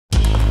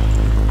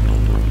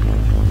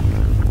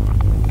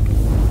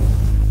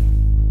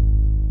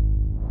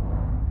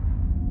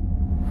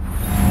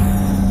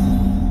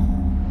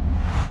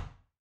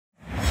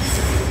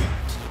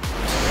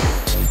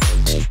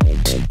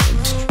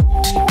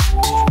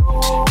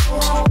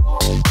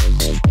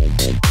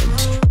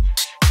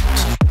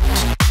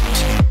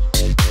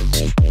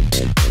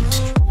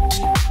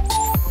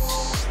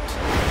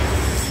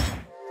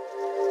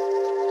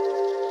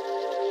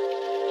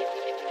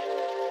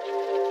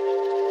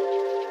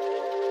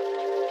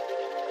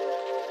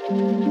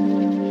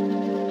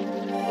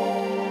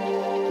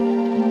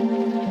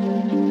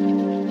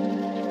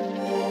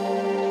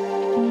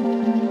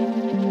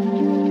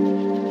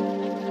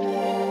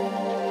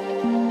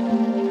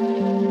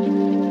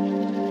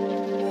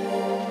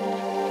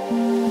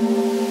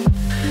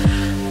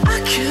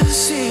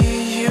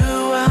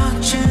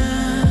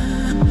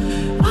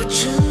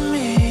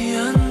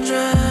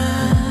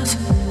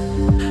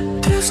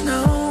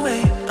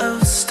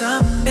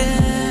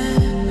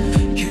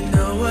Stopping, you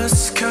know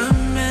what's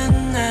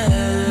coming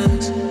next.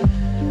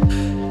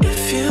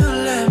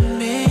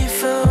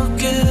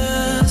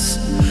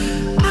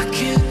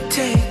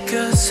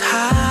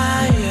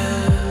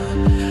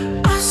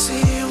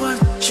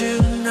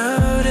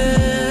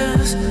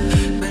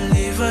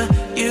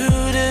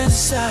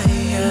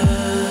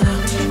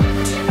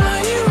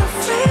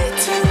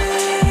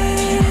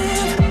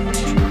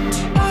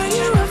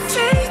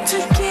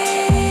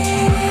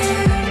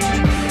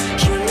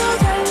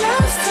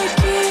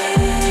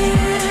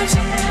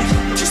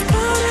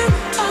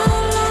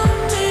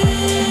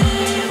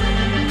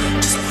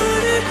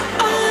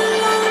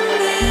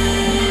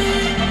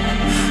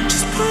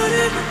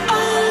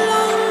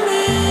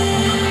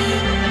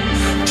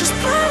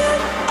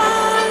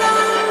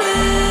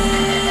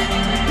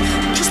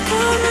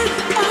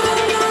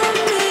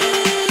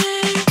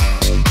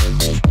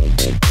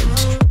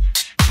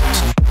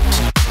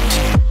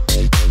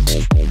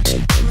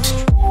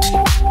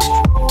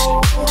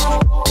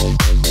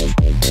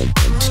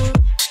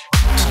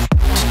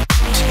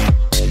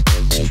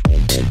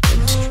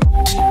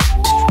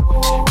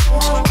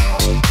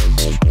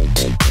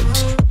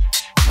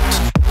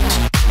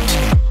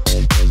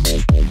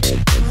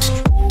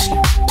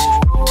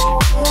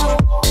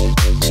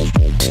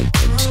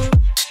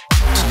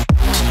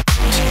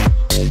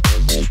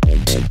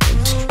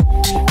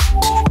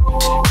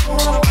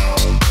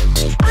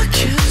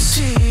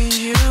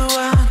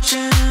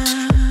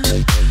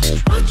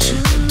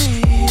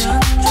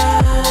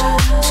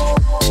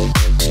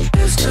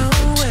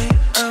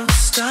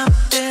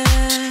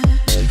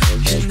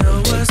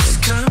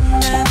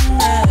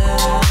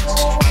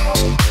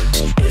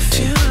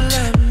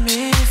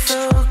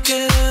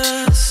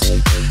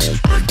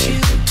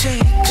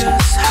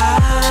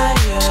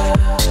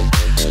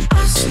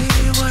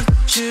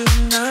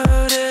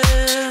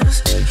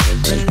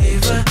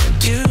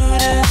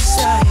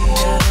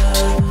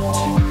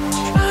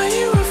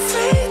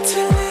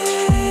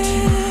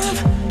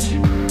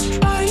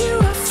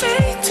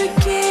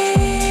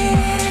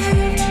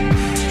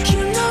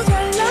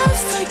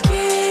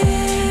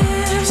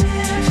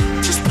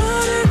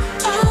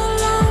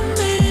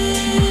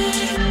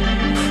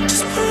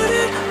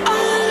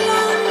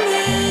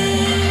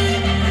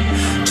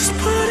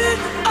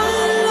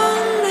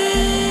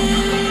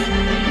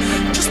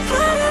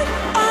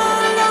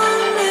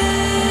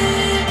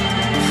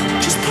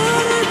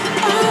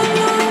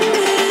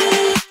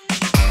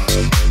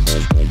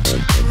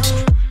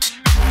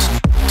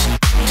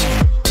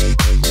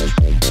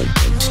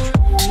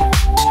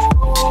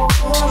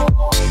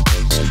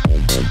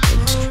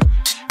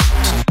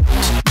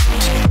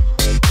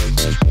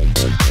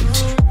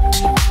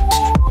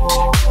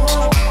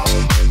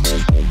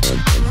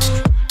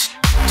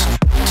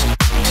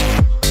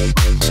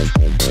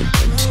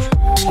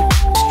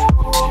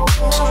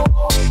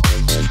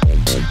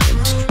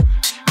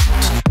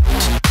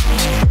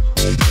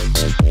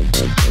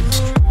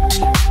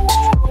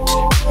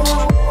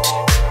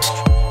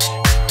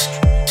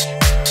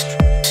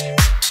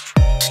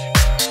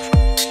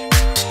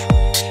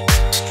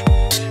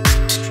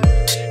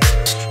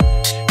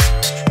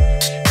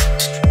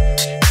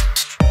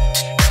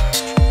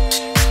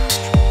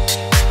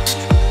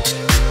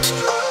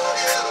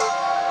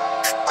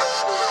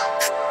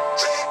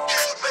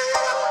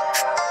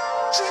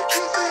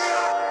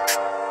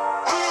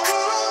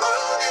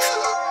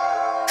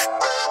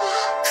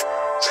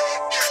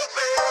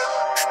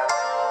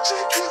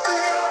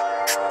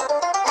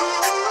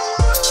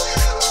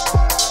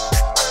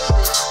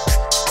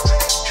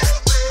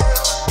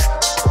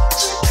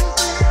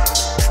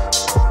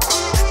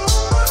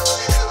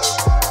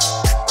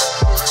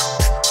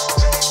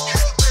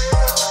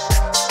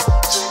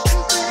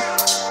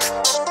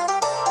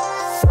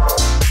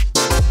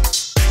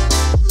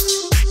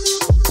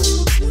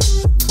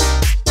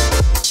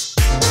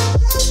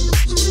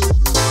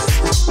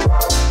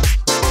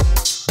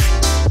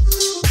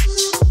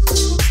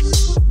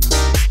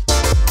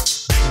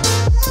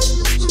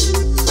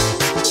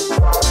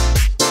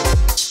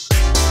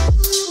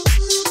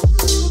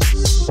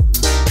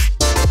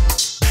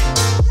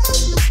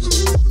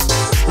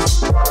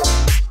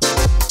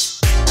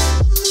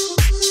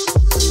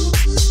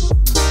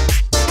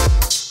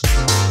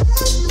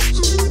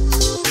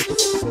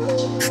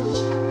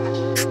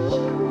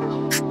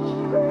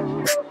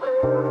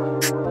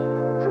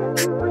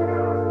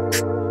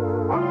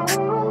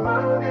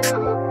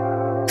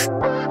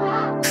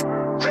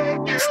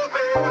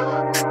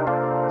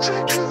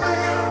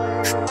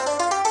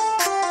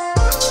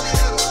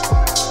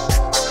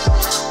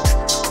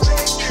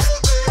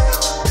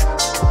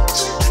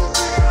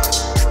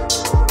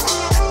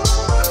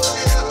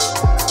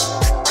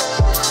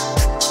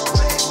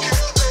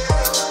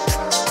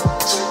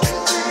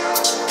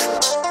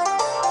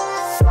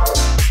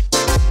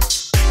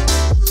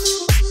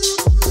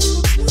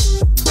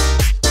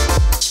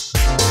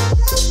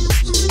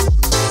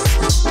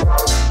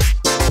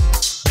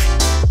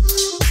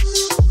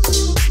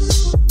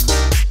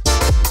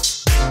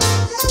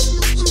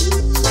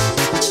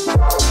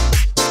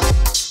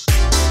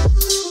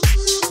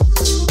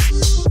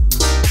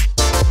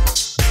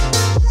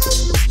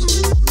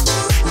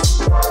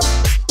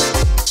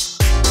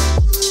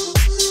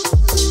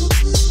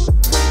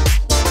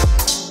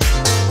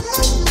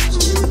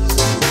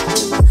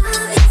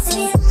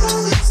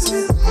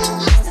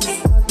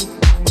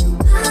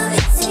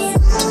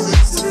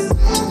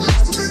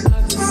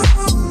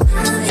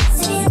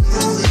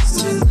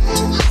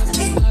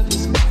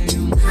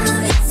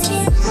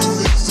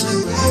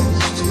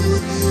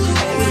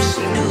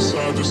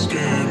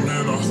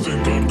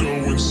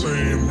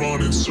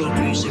 running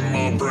circles in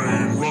my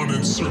brain,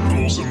 running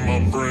circles in my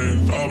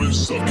brain. I've been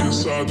stuck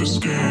inside this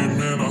game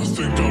and I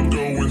think I'll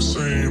go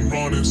insane.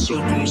 Running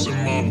circles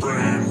in my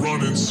brain,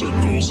 running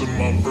circles in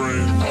my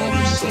brain. I've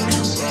been stuck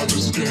inside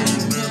this game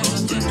and I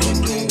think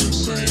I'll go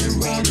insane.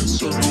 Running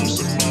circles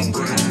in my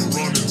brain,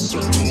 running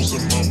circles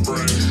in my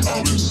brain.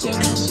 I've been stuck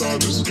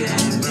inside this game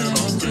and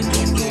I think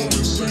I'll go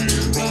insane.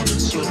 Running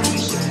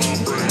circles in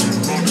my brain,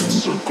 running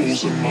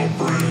circles in my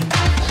brain.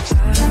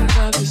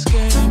 Inside this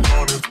game,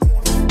 running.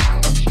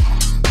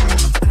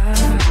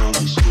 Inside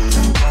this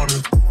game,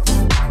 running.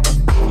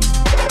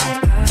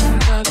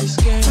 Inside this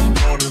game,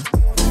 running.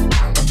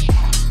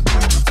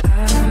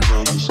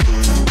 Inside this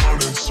game,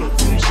 running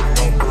circles in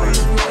my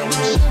brain.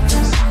 Running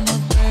circles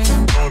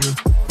in my brain. Running.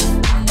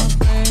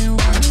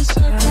 Running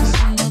circles in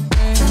my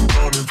brain.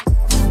 Running.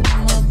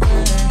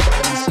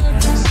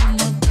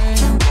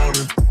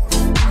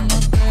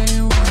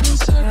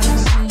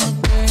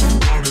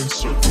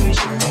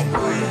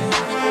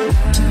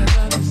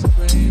 My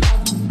brain.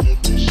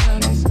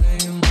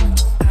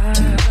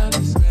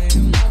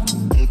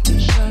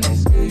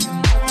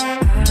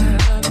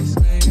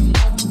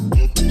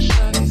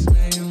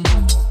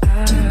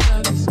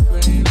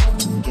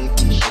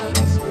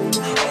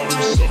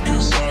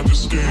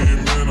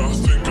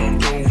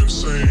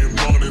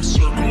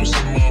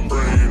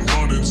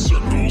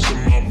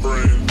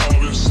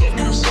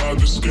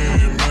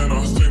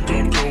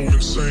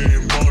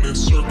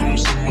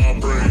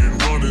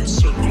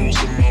 Circles in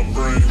my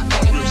brain.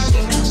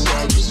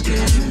 Running.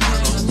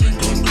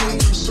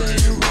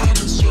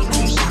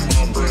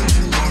 My brain.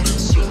 Running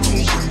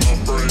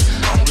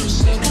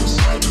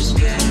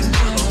circles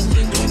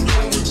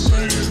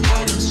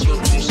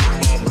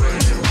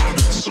in my brain.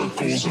 Running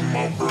circles in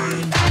my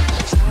brain.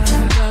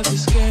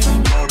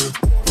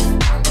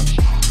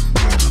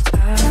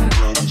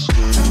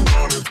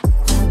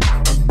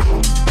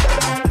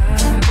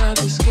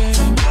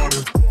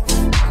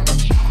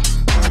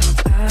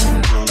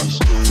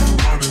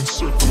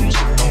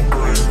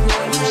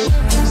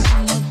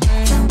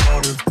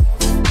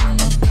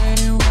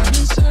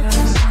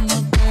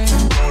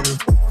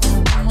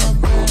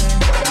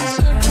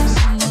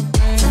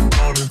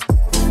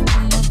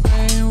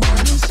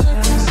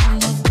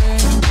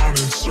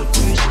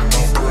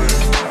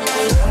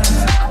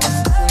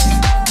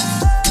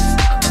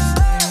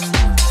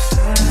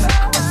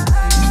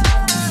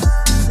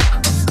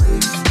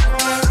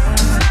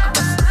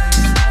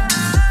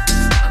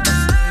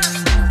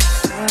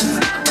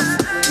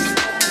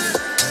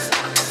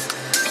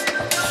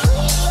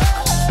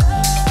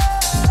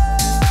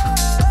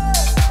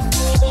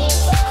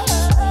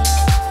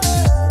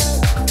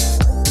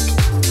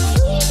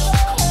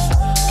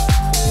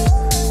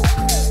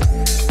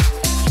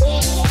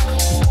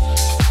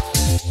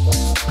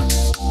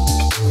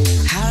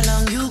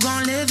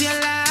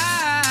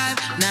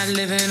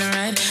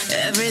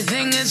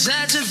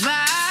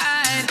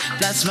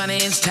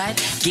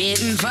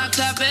 Getting fucked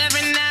up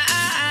every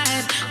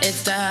night.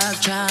 It's dark,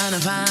 trying to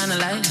find a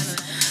light,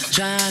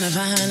 trying to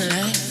find a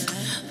light.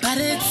 But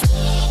it's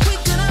we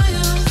could all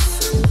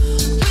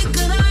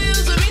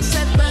use a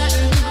reset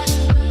button.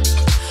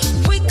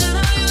 We could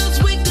all use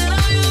a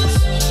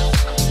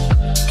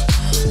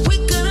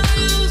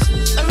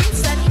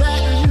reset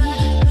button.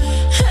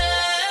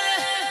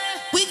 Hey,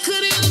 we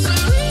could use a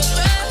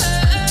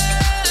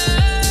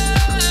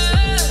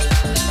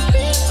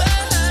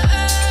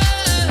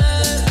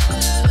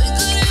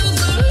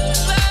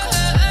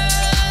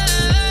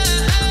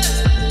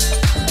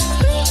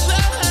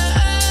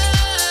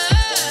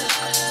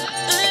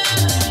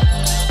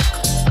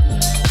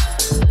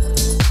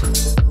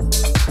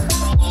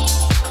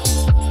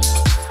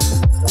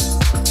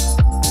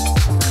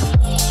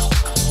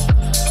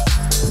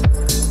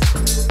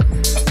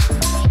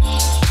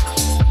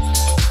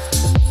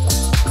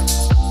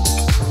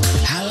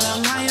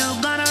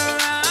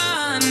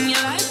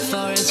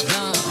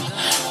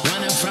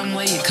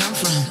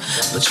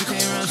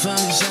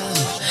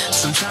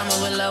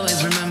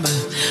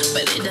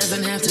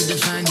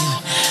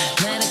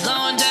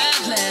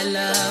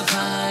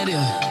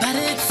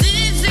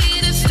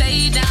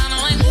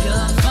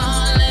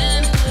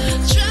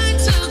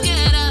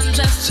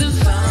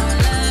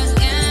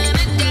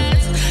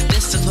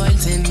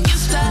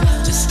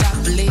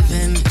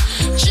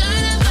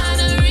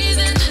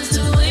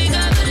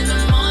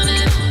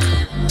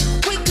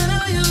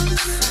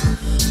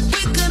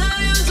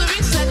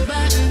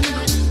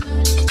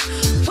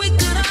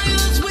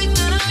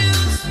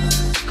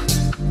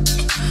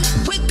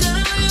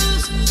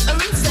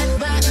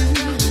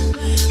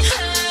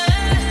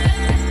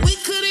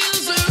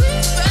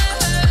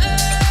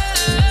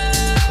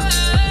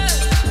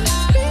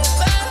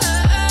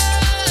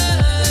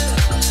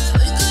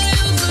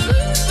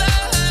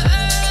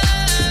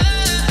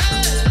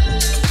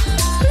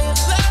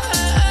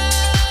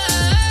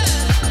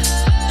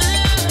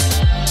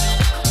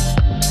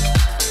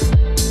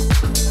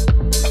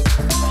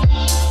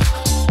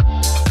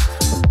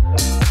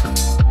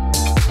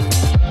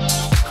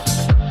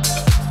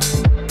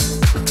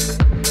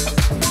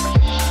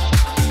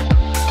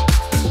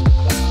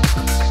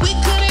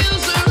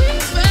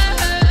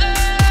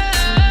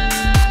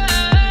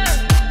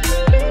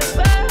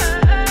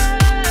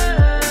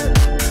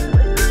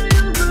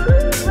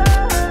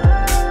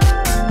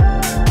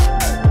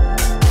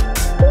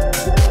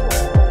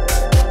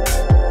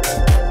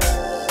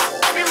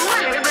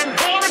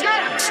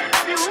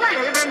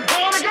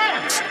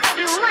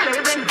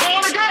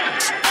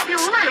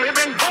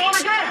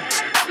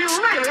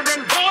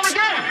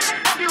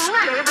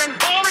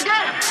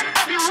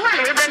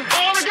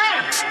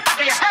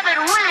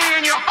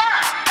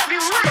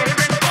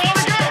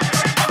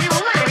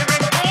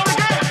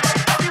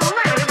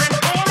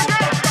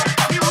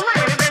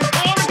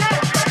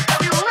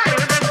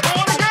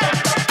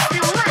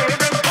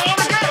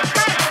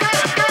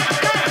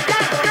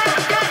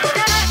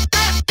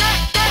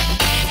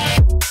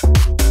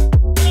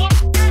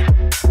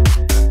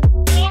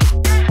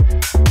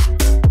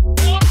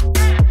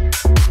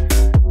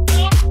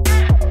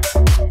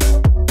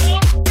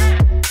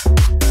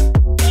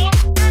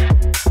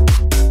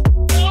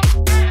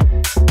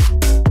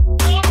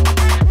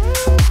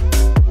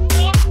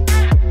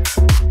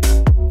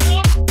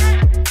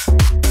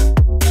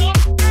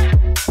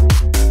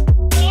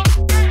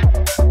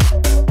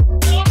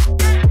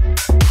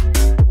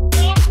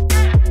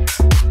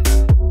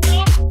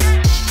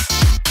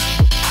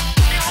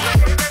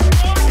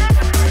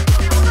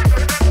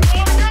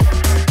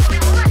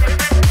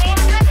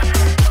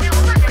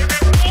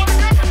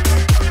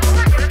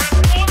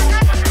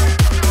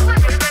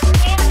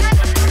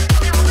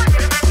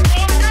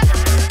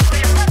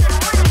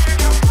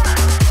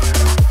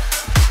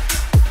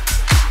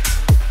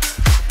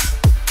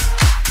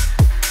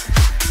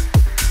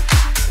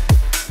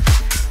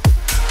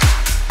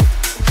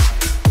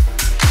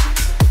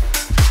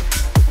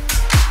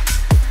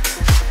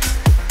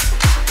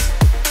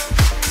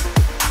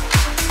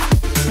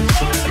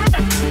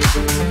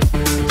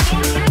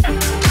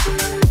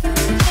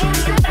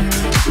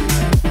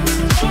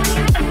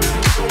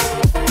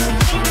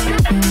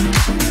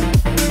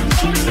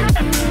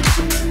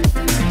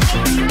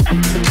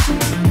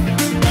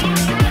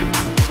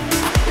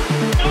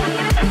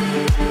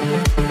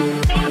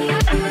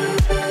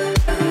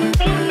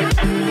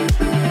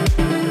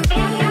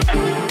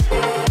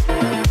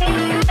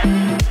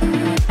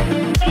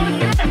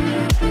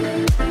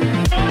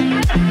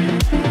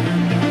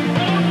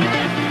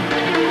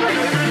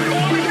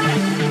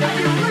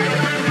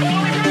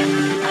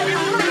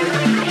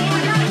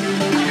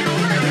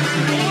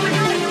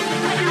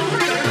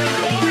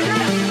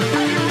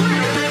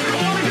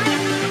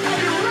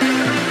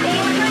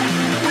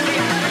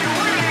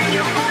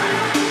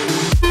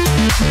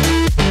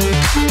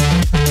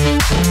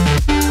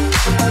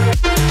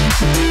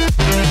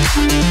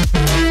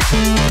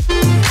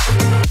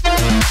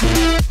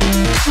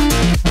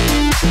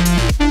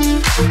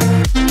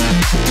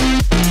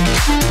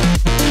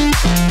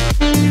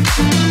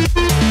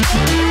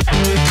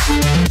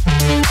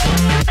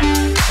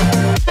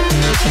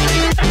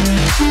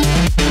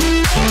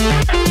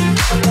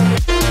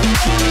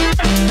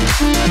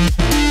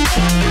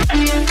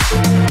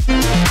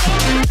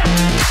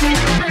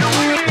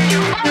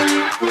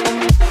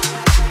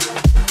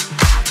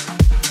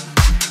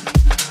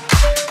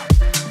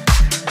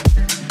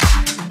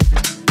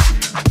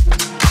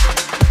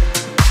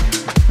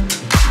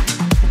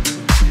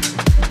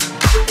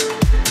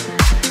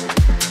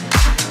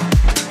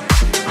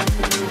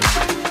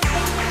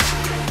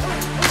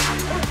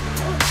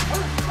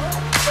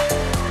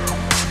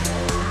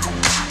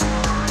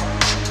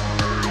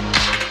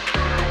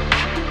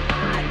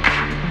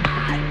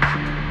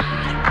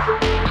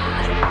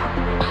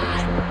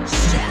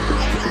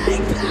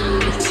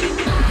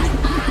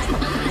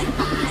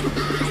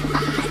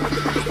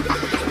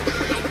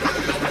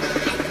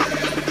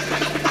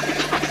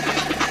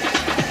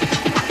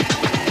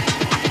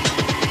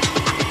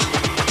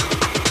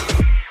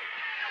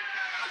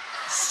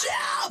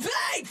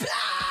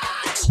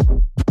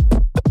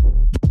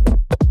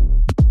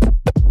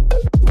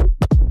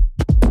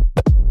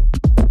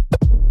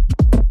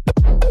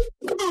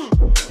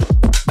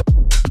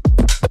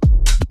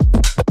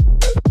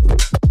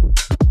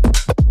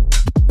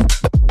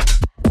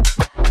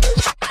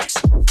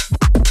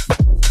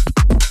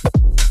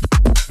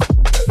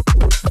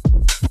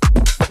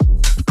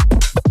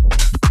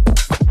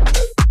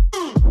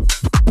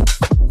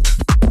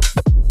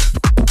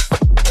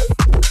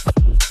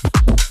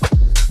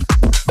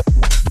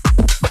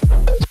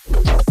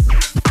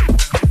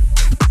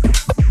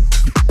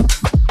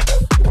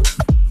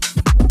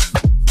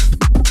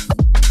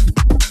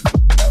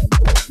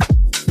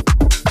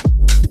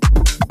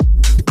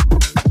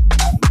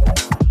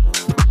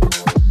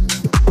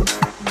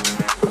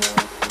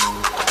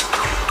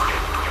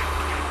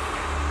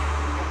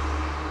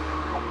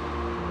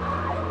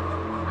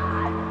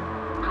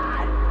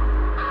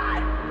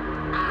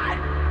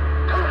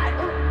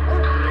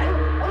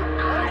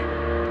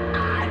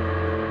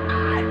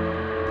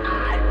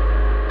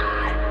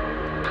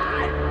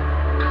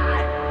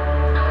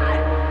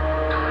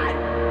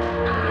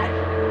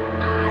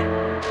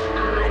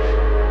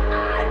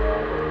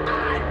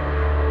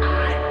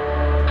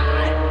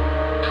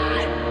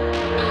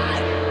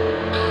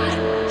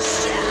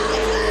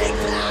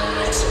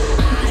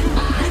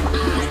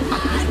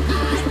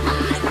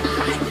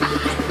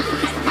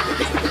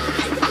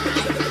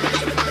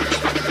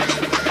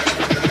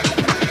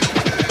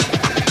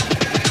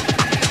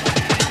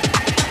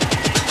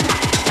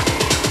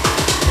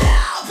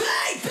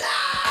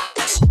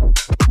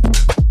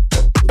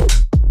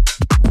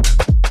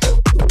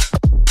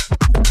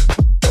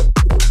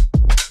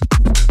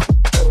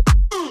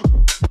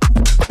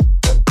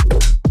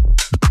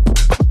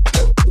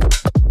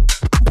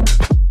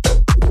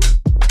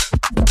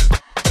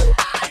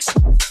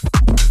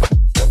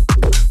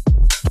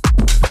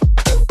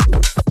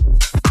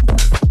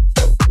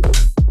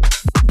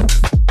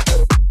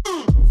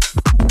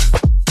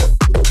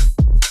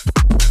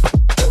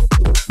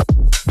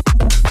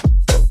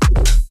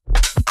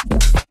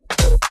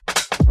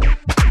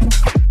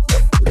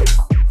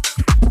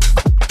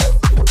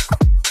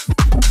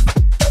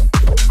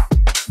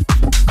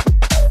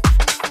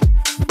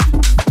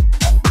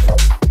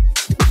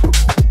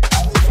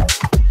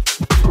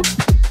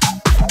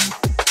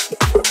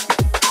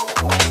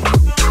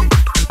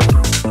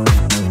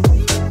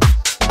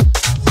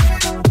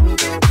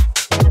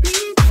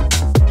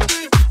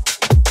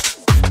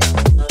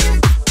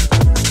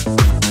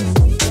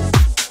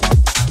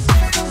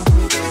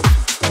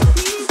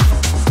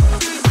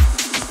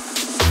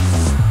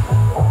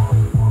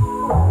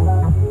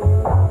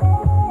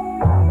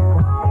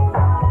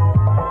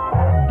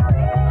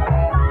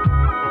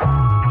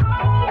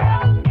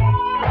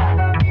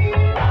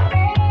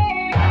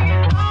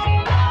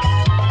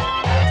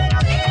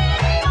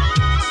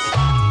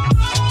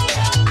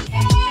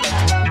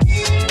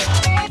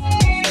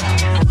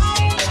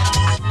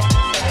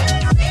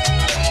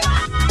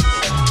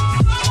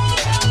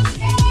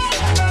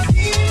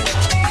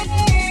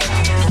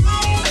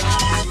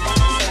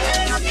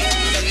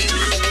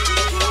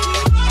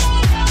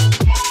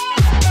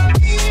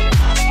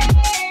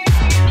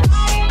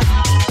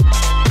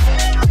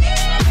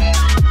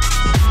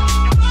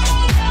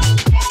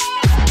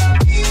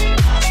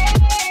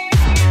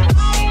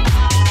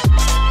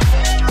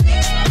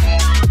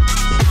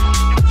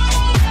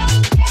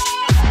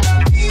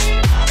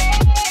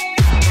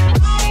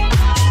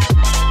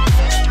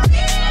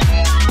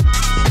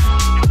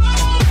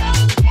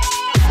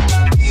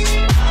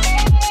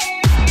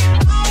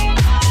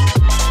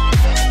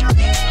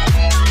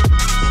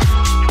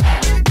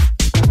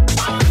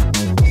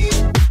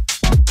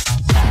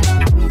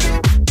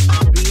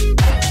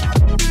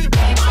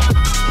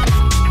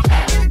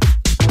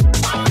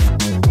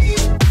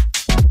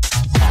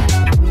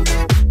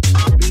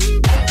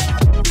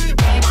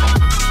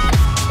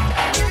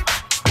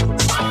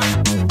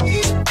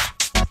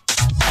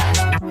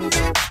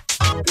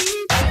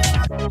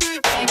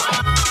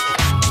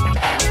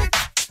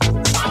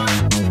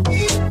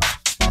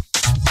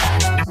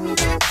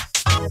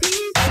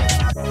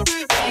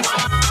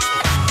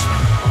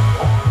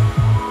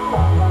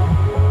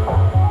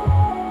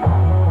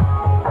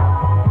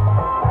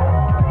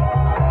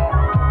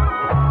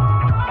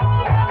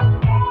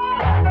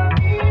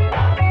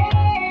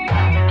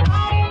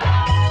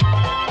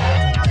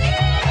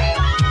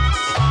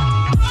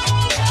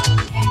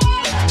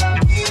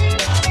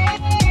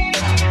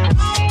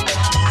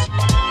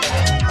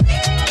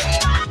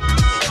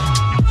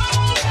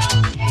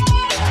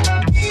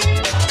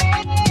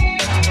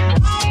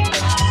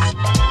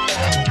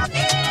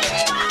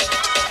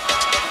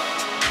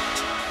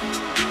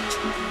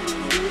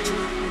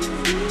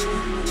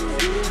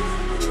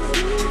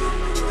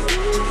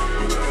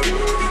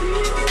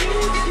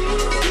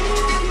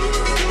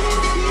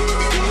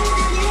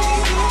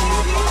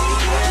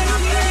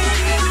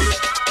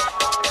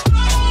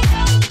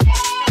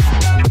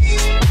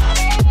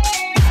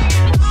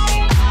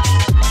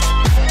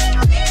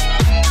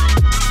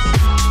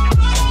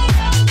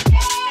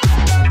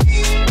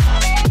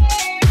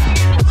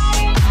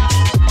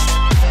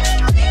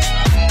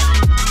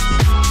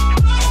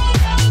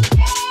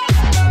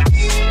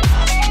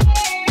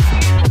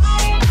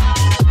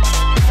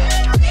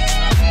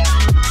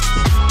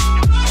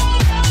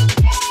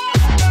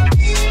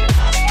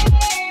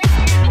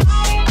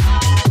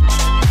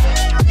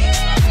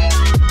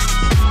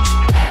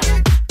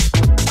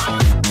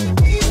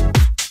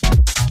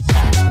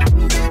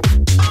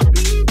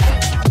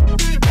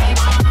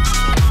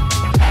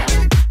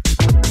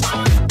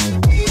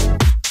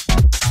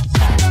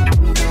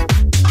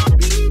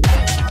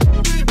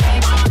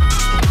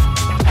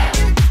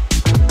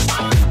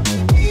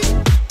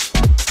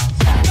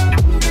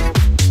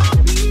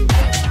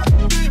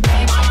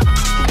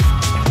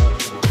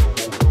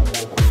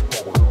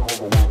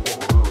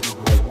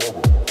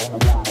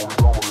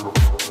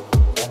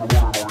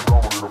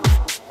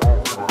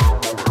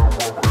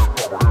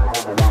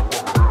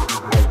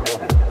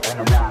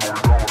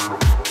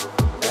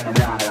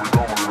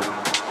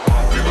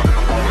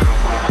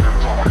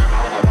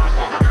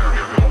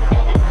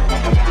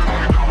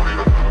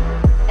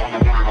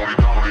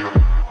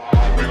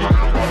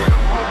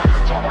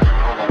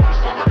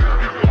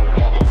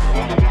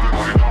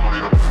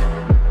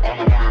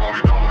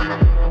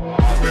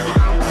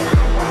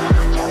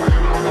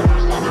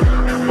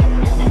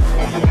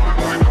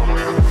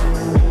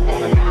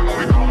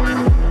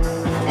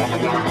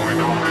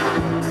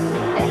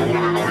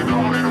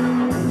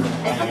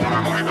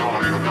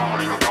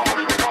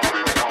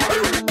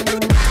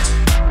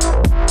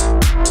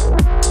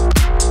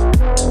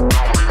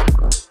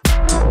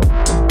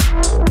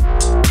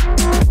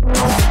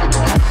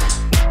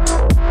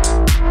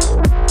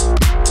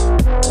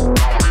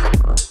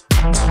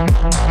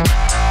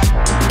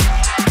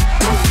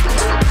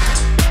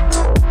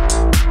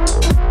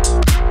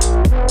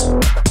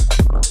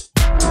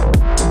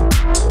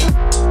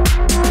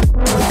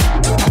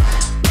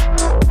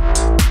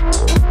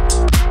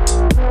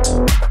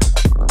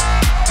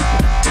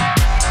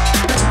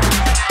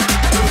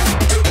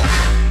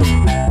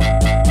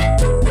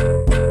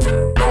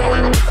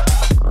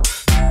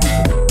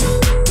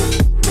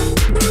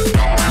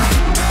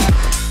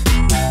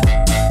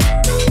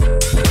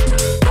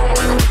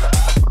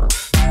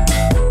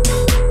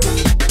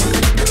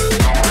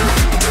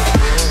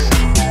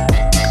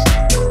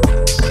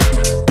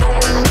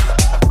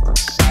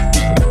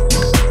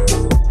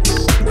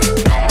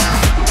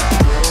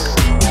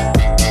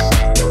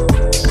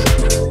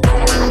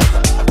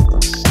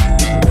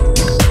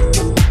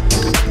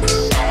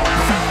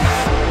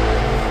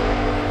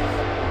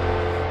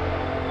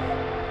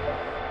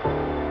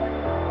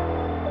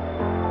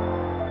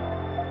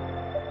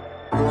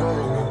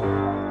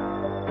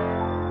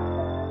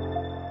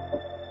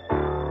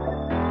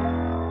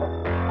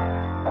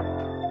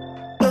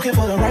looking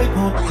for the right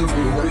move.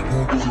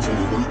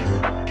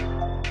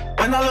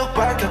 When I look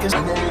back, I can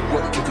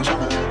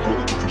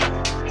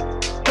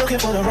looking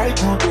for the right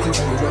move.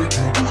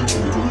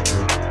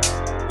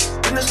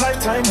 In this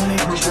lifetime, only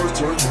looking for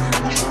the right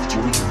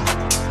move.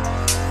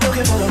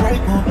 Looking for the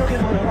right move. Looking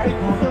for the right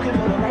move. Looking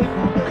for the right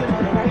move. Looking for the right move. Looking for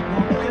the right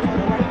move.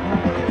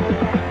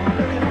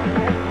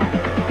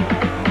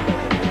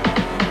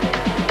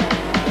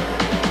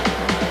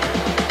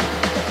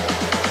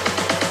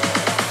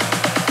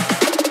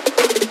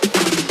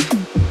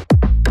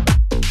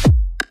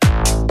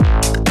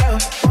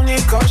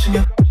 Caution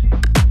you.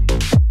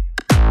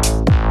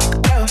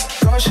 Yeah,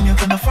 caution you,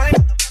 gonna find.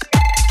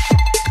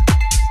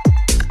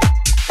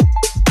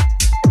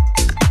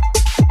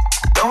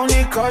 Don't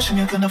need caution,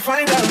 you're gonna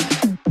find out.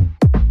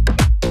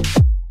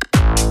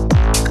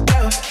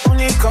 Yeah, don't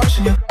need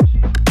caution you.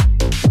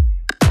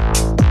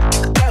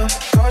 Yeah,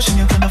 caution,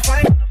 you're gonna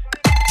find.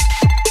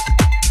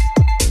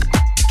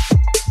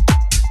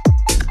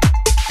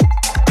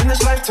 In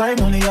this lifetime,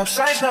 only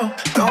upsides now.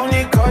 Don't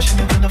need caution,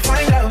 you're gonna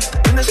find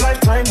out. In this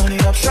lifetime, only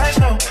upsides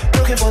now.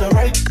 Looking for the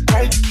right.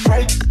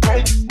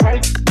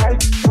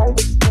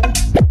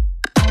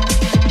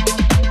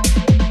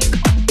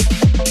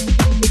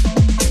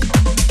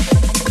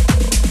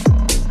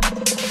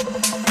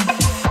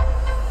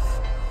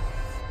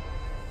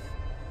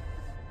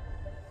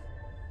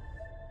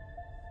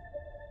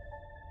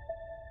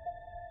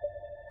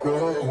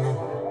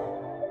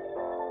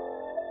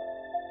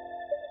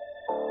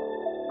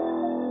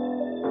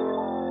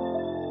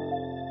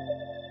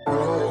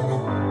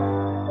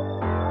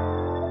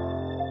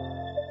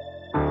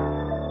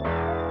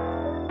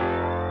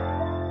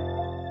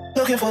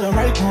 Looking for the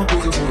right move.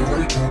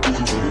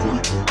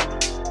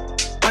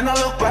 When I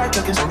look back,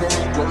 I can see.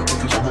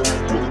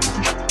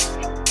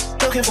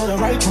 Looking for the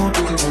right move.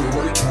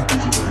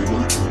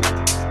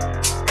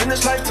 In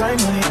this lifetime,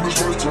 only.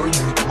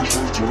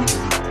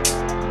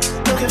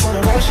 Looking for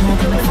the right move,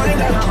 gonna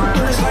find out.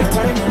 In this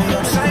lifetime, only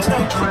upsides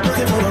now.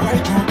 Looking for the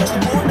right move, that's the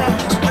mood now.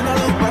 When I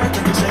look back, I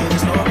can say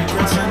there's no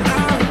regrets and now.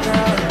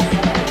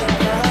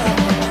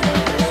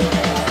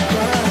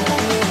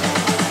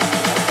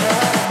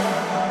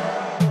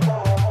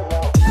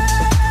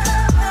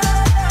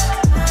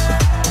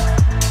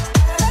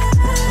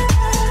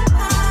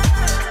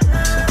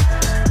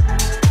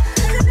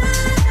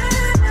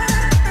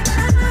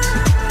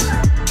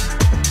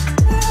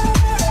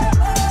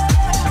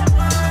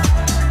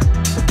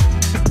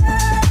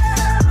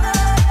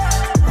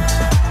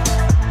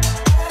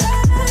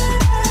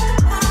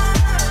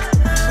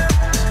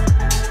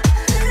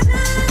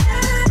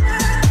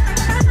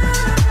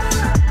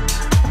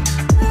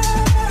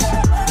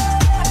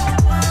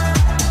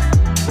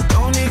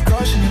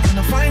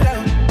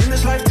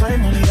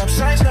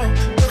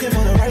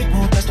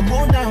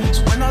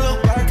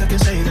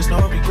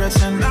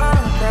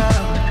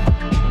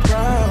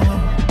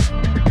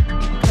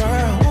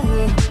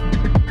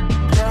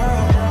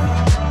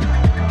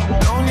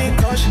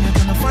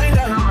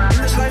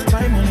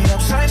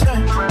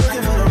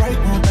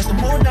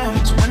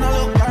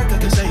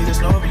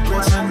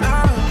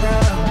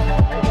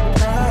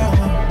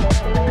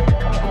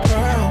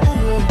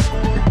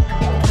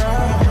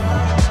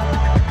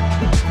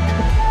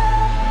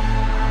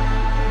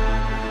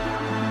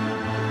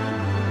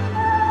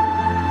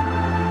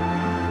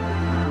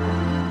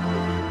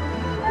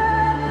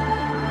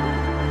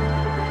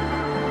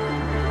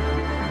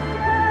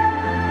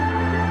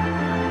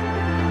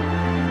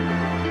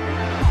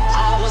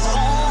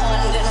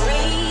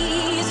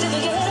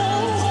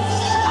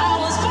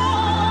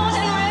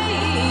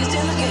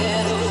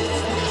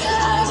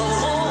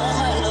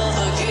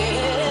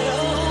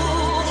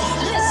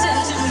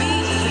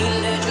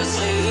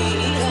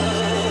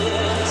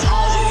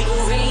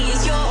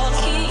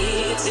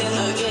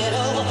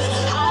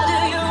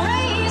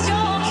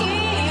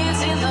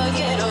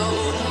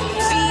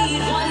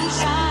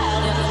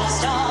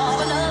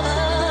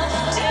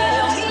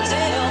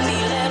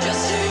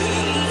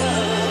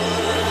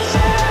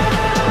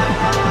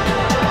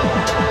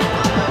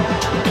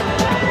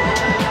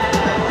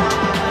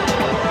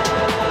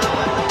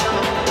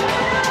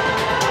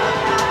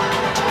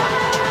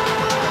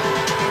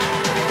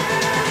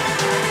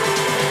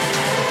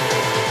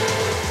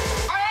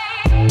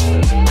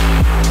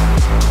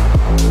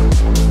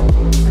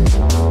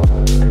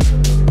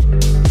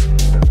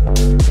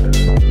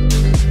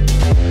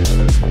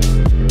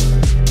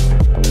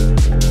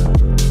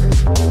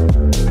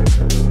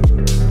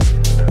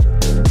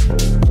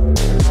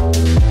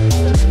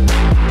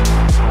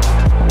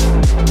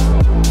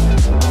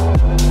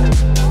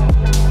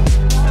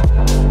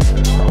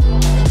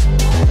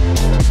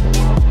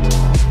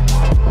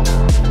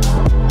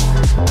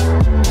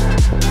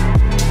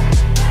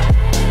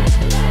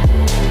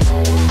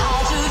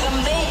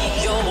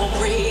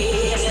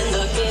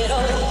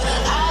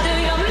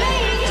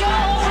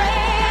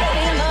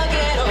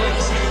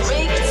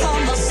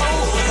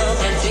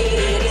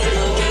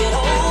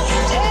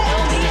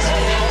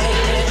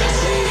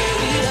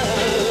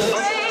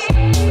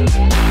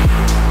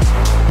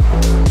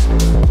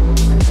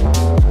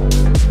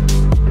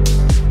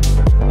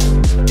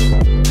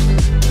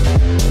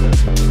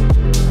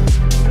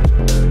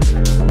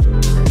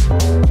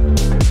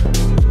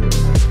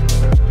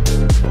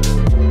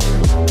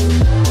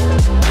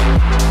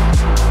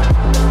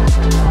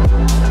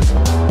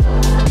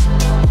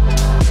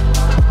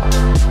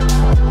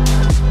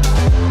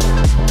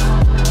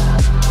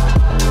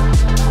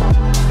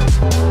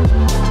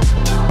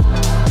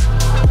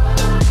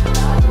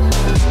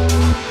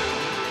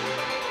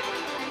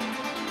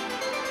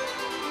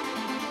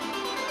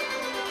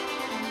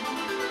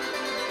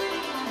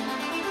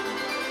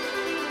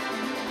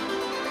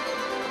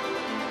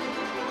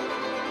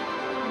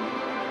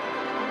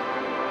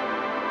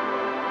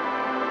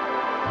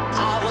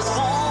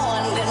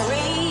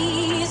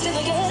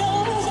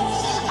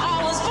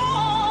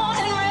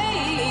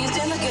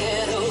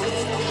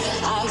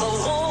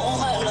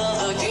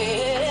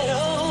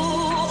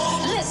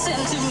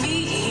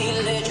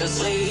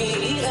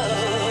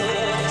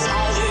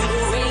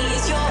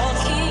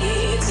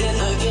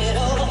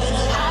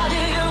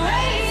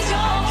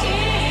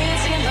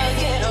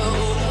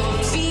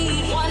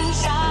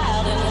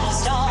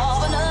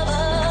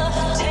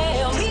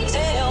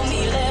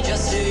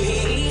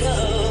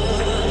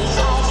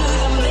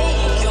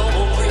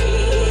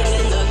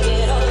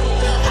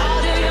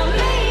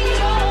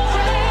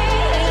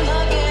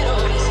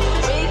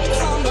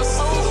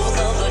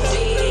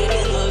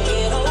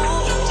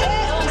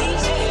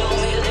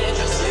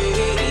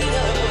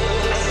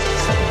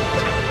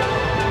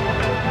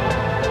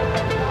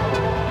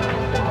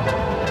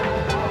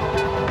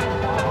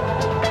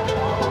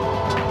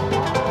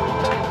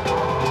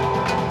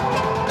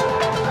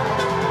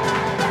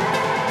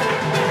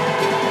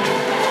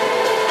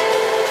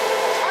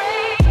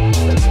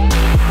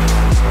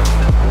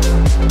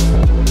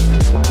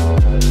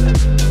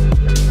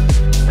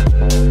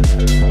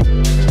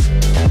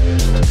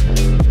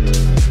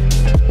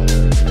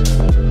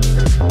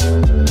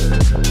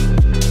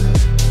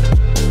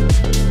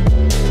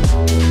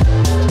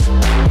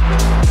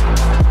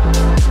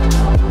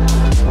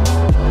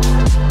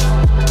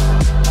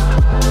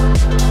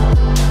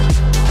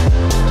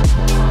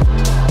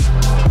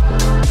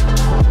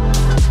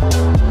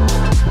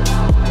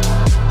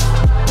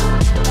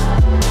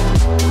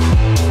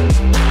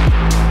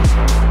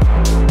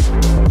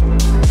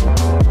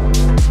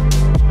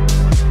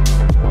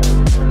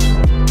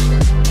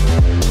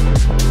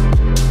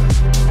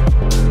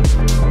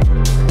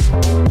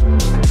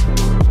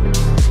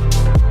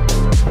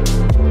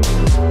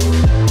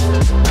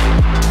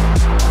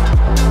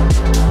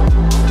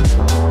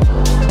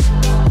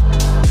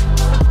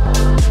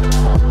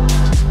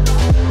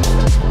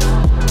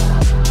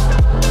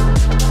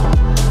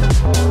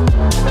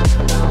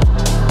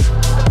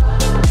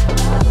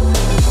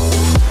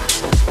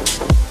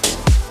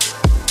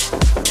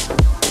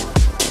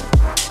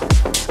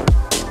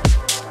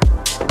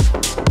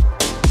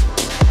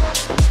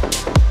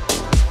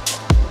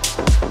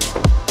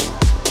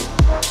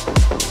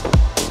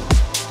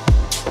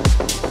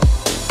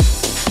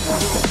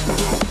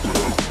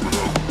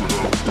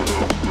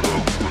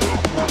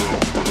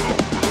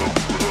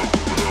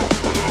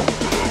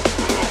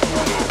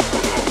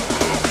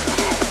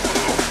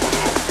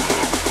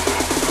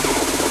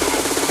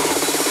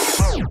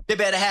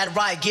 better have the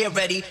right gear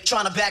ready.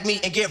 Trying to back me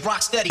and get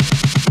rock steady.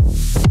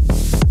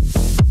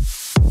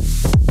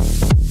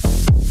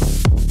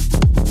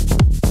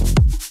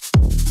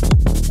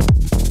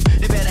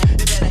 They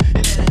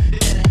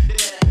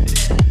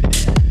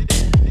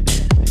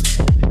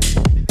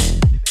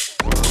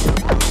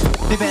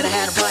better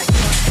have the right.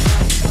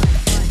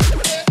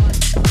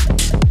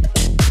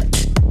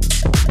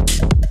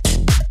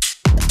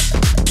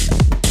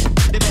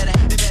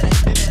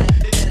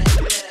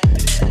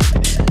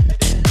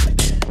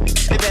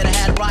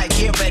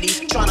 Get ready,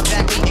 tryna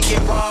back me and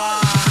get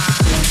raw.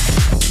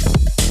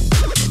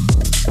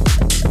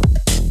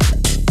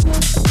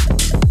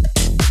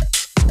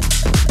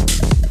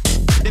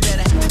 They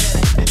better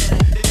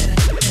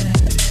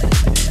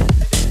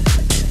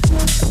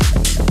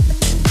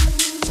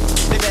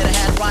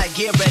have right,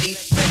 get ready.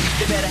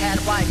 They better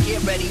have right,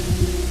 get ready.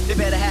 They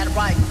better have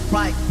right.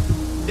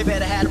 They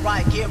better have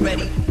right, get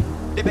ready.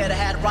 They better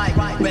have right,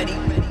 ready.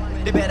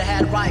 They better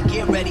have right,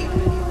 get ready.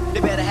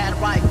 They better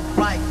have right.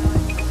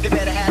 They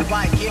better have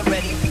right, get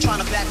ready.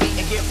 Tryna back me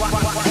and get rock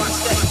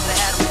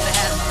steady.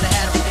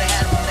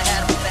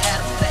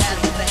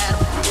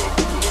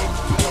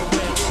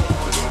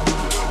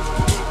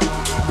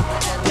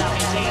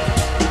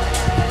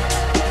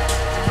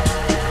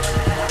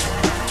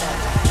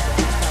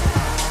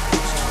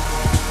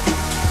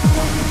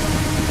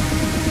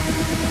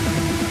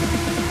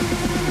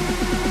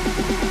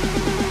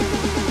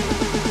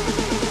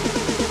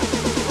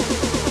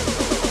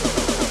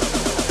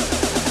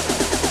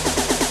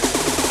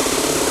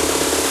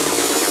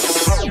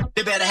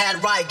 They better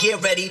have right, get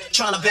ready.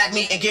 Tryna back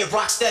me and get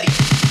rock steady.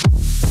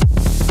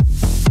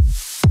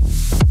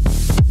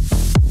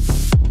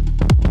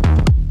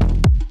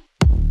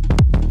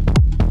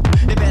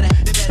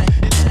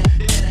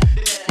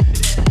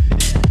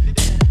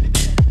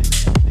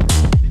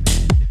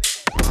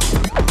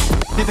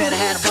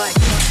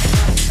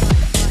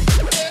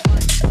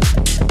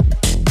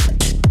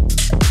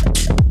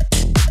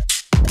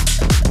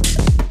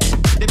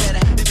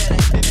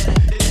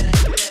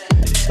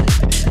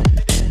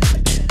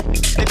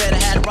 They better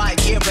have right.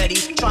 Get ready,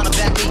 tryna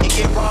back me and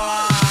get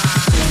raw.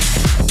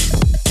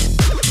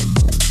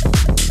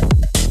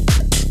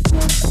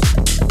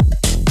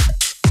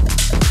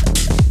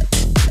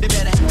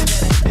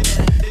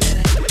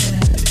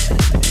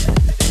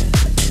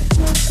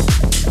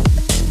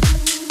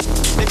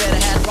 They better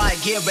have right,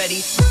 get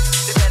ready.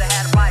 They better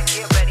have right,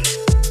 get ready.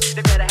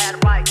 They better have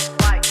right.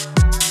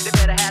 They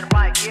better have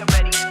right, get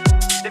ready.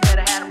 They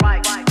better have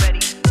right, ready.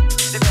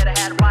 They better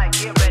have right,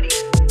 get ready.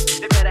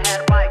 They better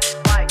have right.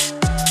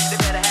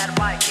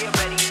 Get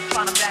ready,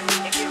 tryna back me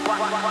and get rock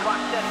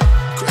steady.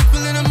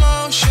 Crippling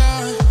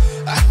emotion,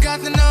 I got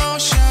the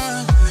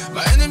notion.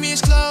 My enemy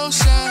is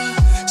closer.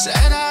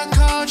 Said I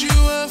called you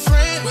a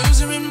friend.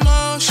 Wheels are in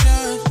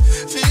motion,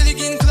 feel it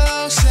getting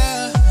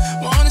closer.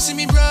 Wanna see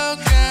me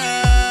broken.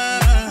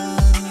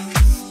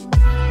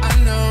 I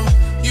know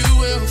you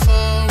will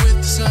fall with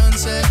the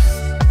sunset.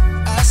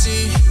 I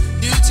see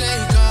you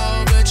take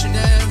all, but you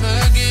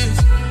never give.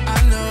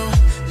 I know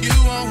you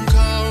won't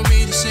call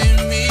me to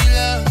send me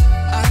love.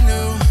 I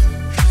knew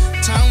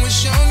time would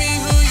show me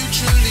who you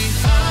truly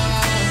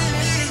are.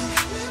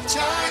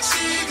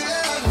 Toxic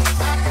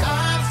love, I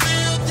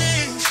feel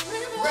things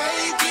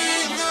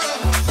breaking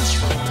up.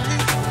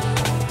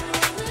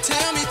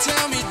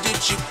 Tell me,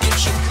 did you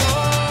get your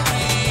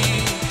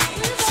glory?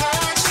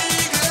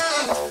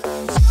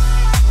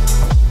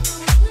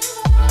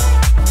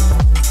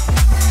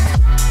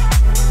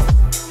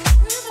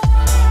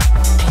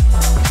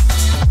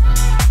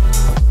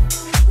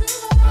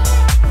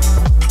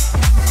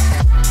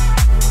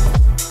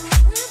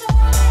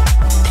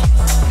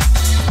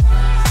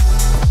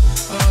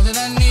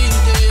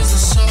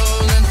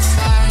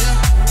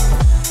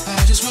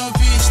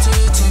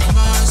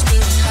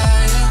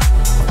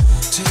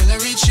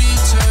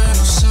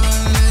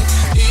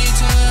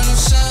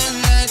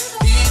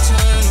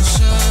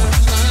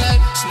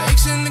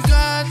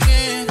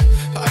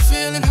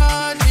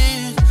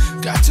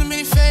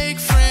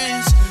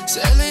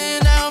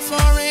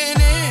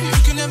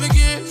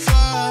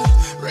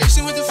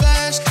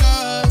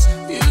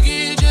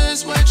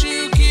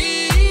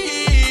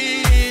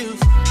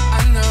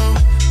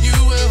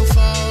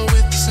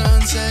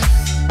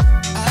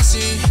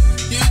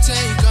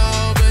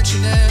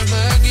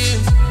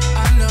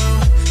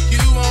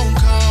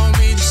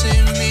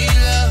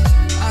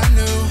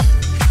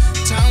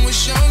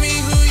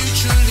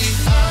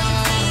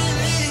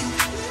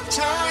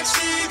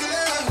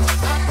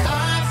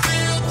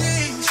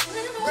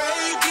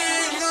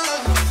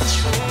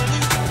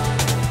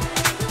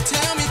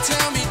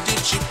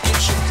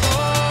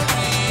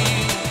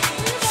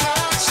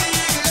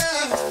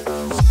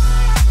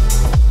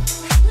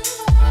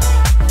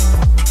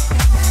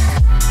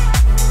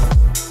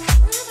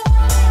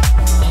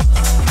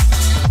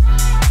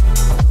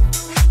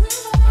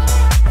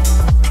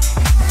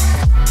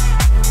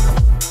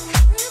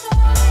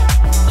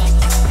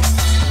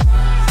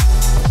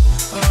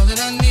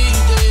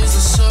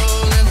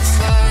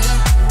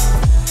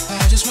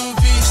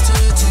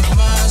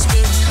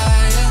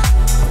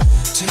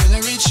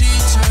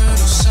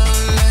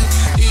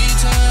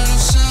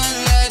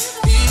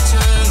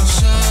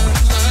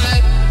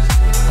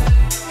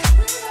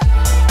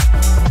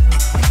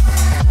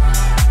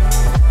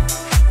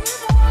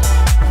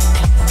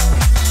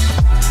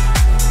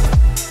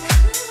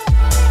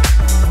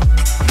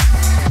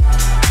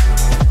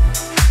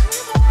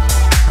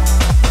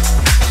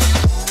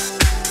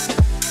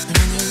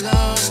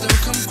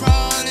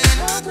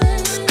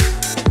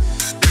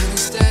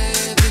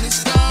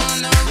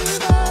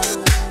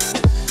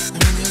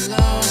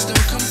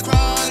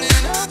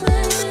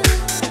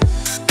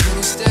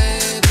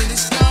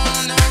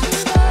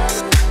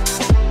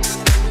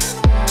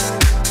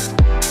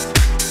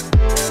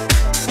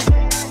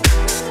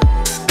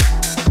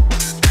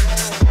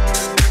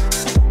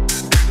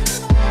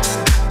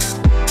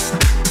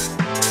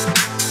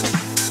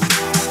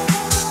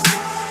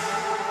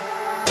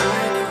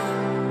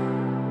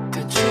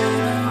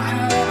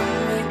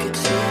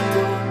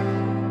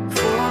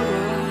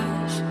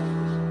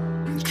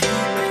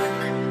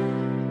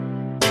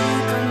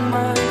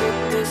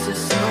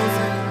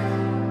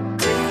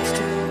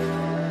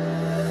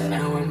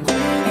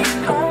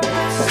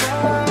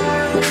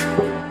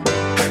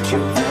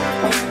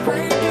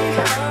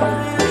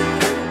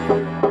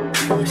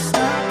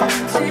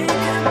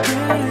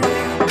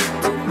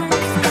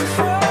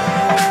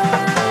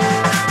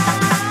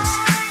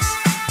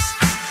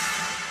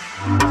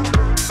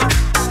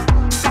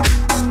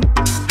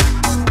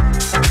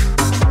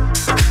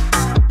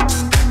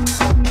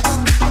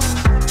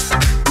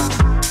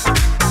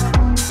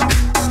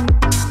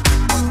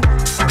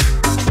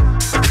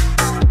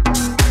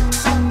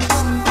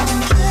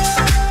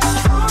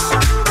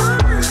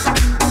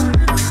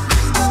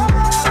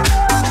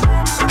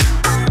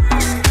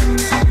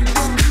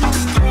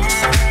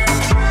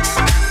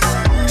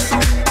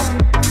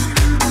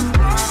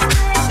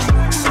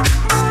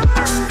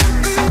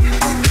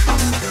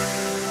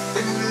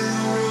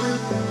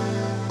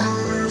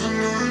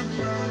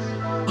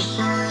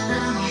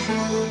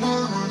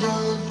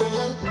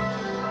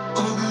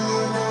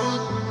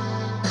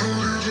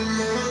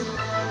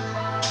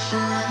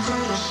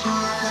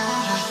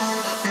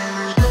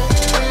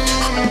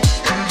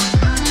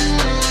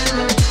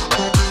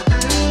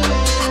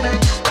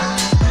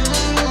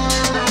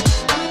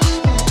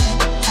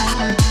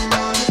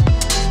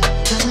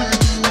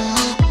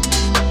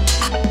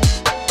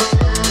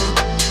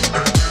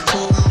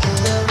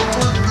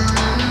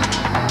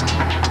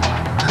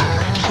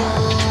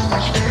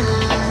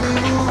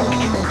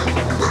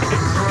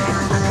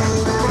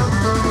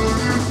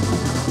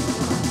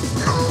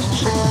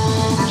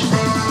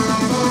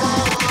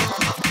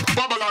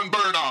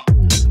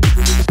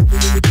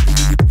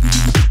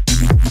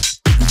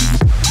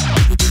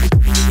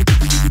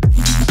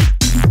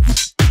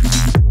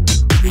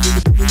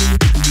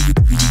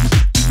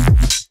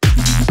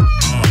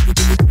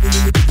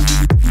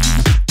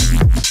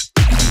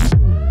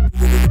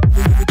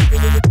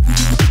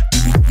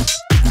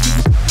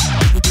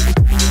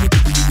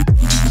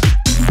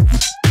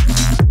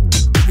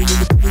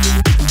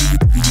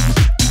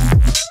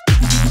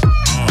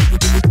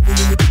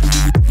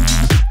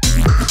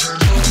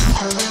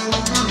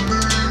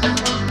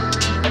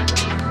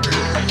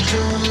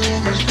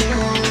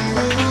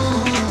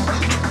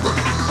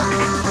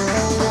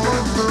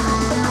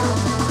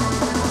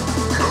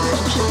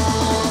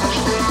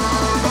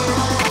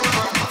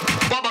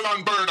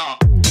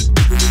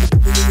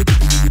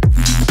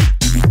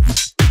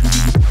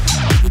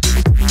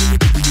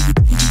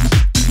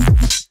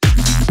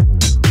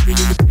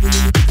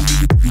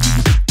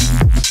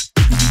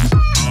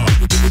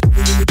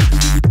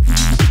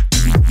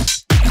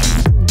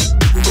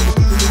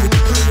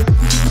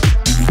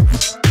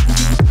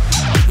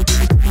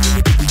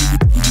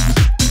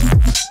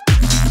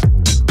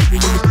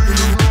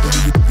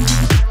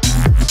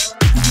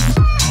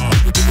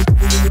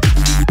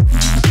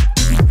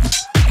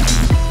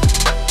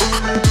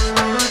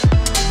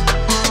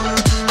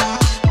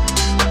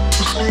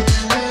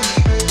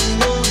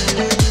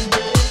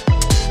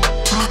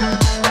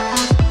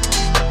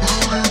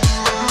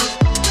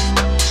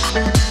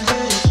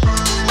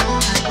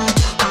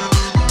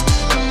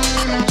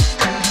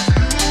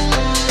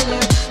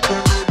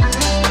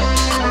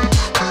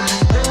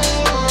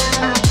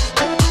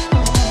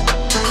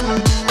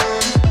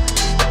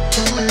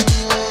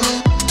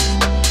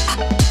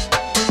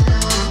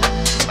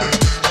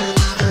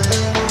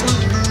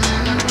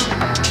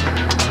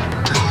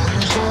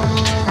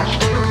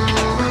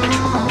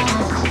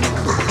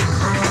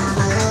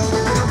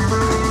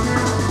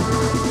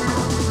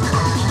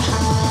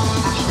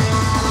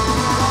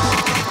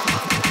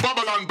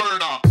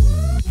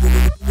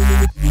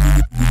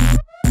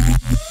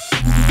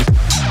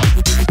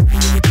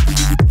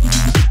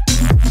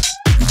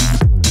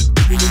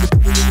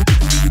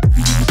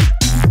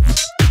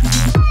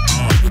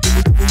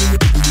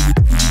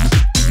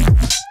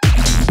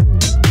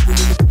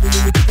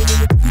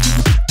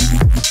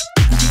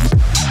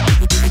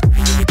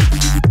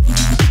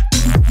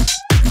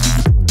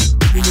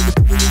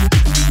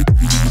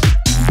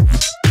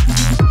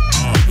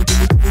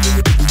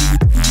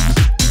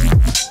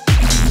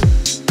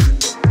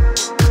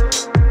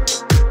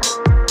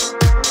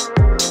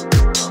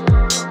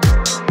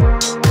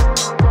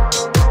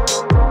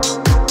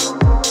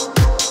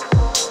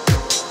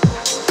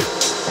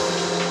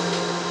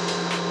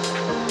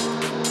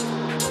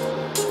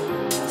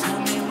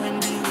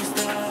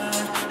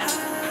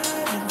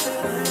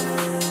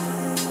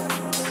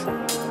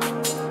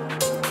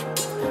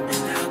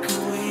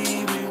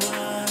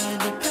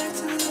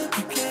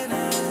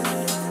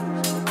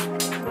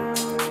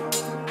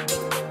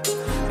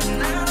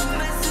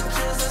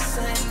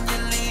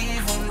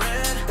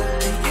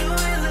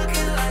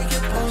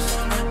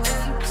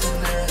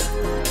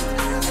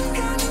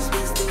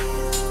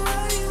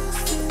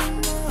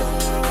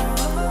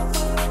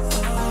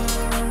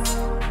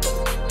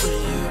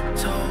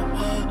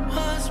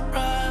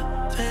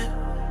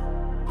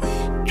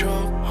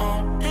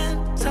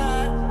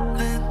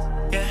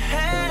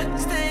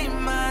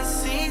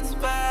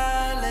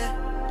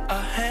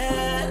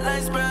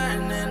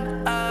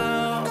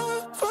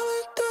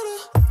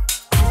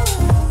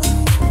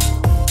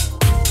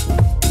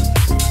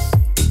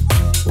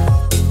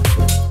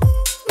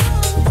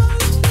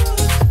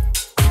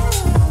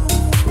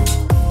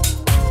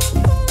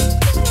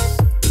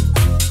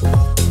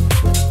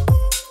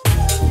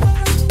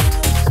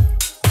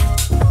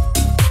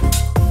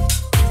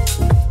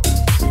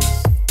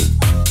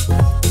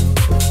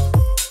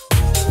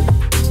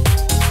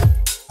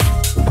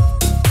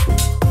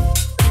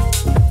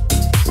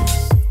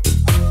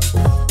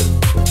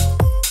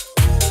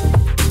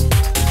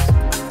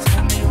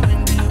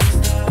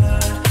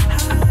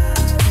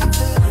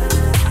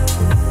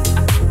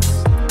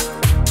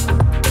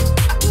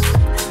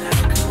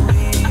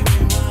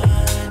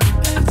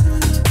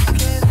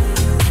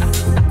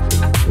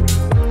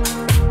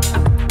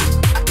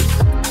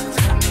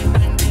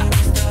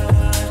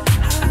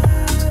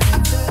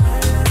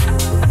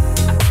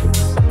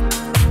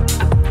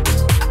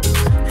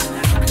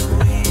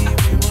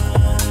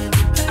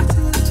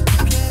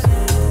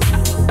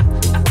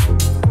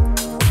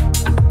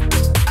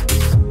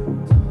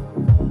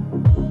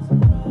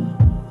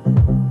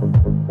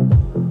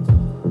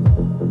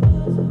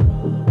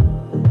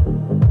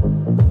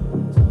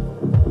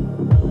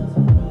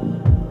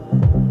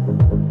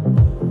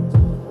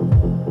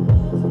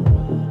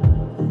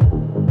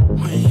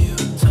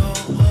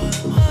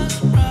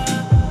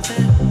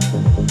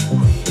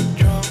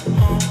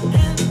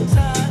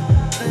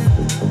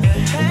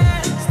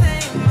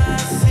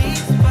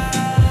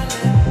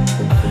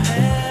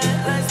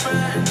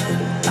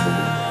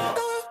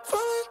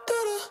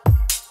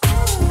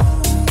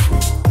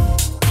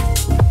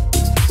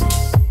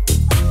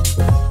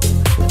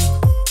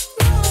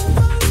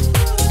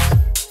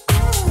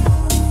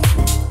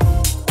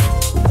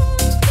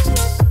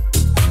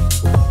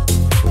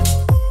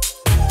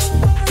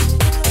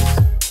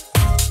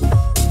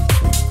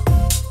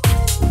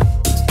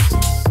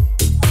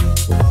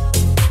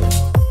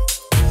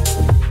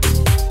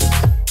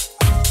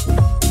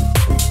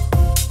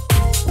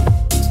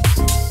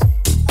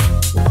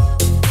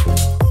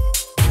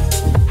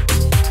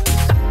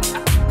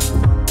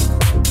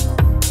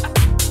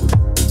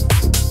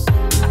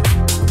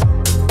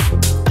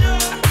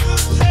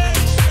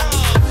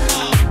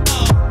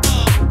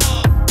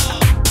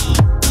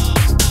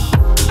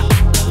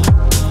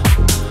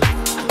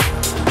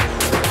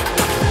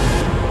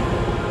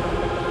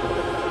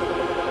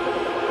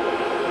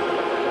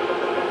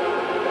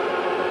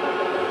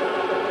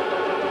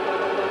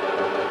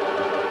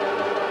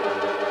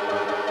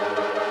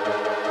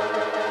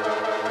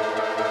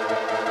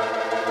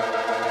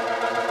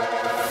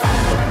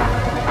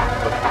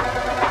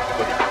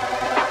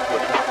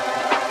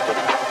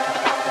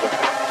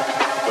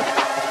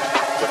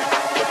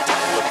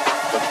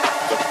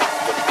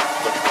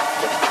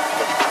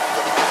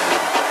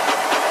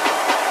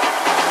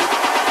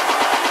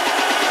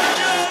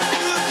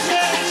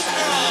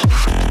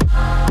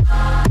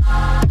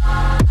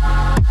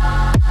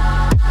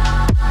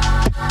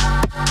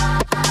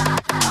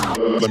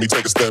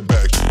 step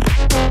back.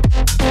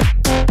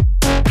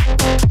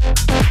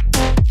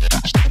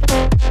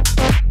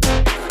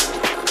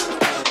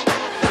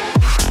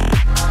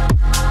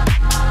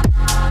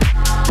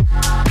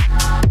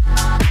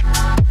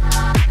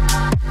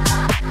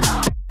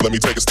 Let me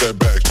take a step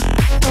back.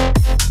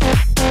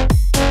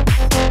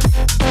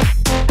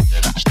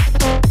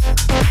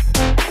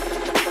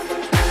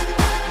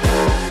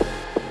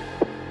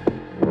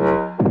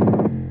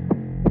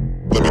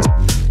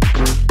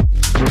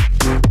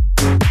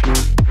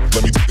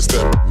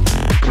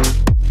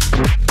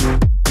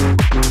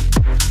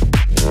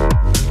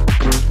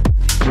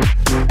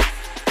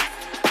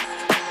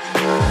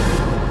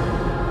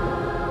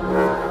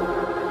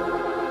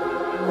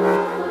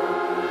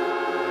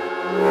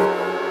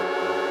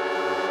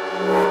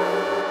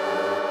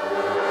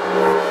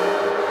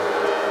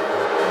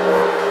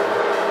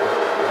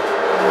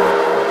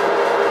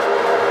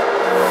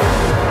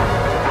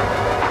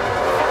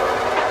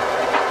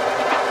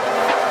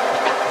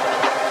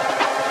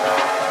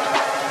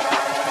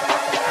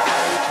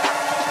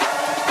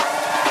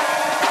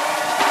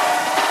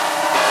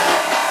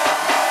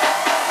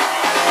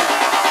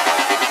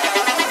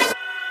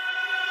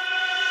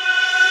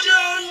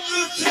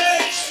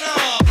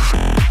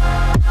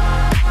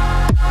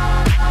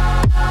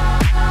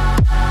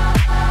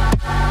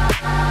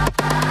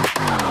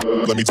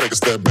 Let me take a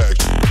step back.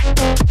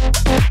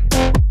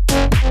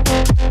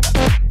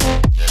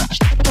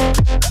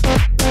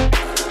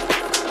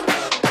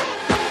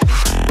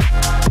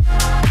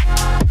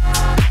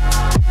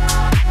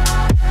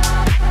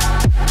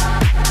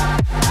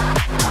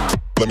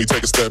 Let me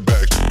take a step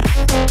back.